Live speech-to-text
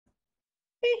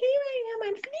And here I am,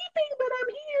 I'm sleeping, but I'm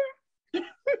here.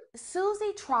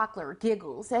 Susie Trockler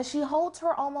giggles as she holds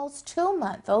her almost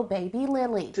 2-month-old baby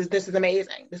Lily. This is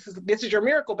amazing. This is your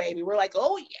miracle baby. We're like,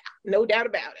 oh yeah, no doubt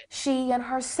about it. She and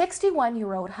her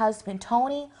 61-year-old husband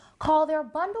Tony call their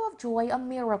bundle of joy a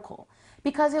miracle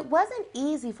because it wasn't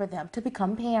easy for them to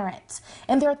become parents.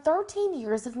 In their 13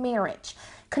 years of marriage,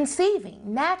 conceiving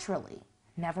naturally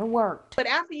never worked. But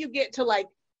after you get to like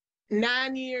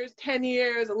 9 years, 10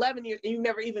 years, 11 years, and you've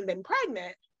never even been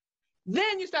pregnant,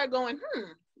 then you start going,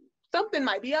 something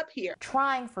might be up here.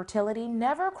 Trying fertility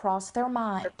never crossed their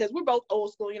mind. Because we're both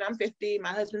old school. I'm 50, my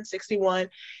husband's 61.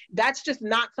 That's just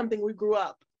not something we grew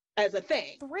up as a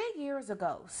thing. 3 years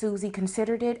ago, Susie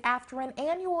considered it after an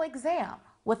annual exam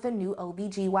with the new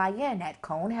OBGYN at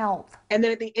Cone Health. And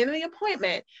then at the end of the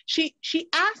appointment, she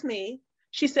asked me,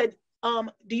 she said,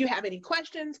 do you have any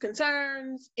questions,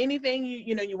 concerns, anything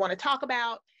you want to talk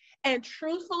about? And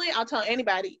truthfully, I'll tell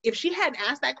anybody, if she hadn't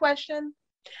asked that question,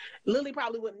 Lily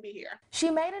probably wouldn't be here.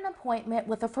 She made an appointment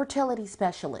with a fertility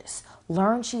specialist,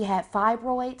 learned she had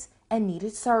fibroids and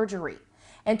needed surgery.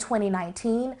 In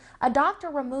 2019, a doctor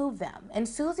removed them and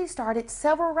Susie started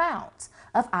several rounds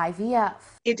of IVF.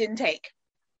 It didn't take.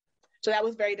 So that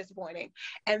was very disappointing.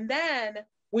 And then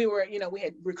we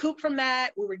had recouped from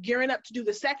that. We were gearing up to do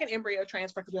the second embryo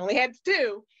transfer because we only had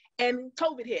two, and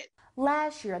COVID hit.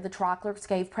 Last year, the Trocklers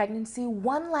gave pregnancy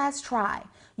one last try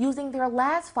using their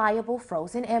last viable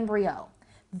frozen embryo.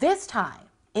 This time,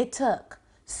 it took.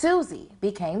 Susie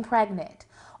became pregnant.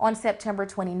 On September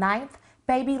 29th,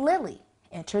 baby Lily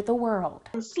entered the world.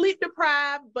 I'm sleep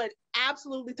deprived, but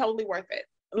absolutely totally worth it.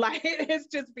 Like, it's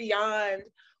just beyond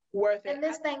worth it. And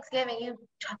this Thanksgiving, you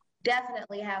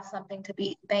definitely have something to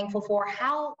be thankful for.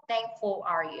 How thankful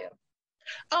are you?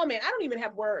 Oh man, I don't even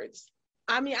have words.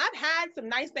 I mean, I've had some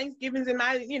nice Thanksgivings in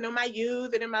my, my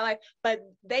youth and in my life, but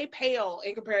they pale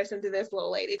in comparison to this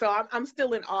little lady. So I'm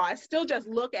still in awe. I still just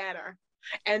look at her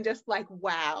and just like,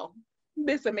 wow,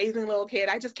 this amazing little kid.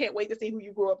 I just can't wait to see who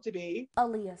you grew up to be.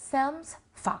 Aaliyah Sims,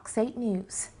 Fox 8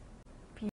 News.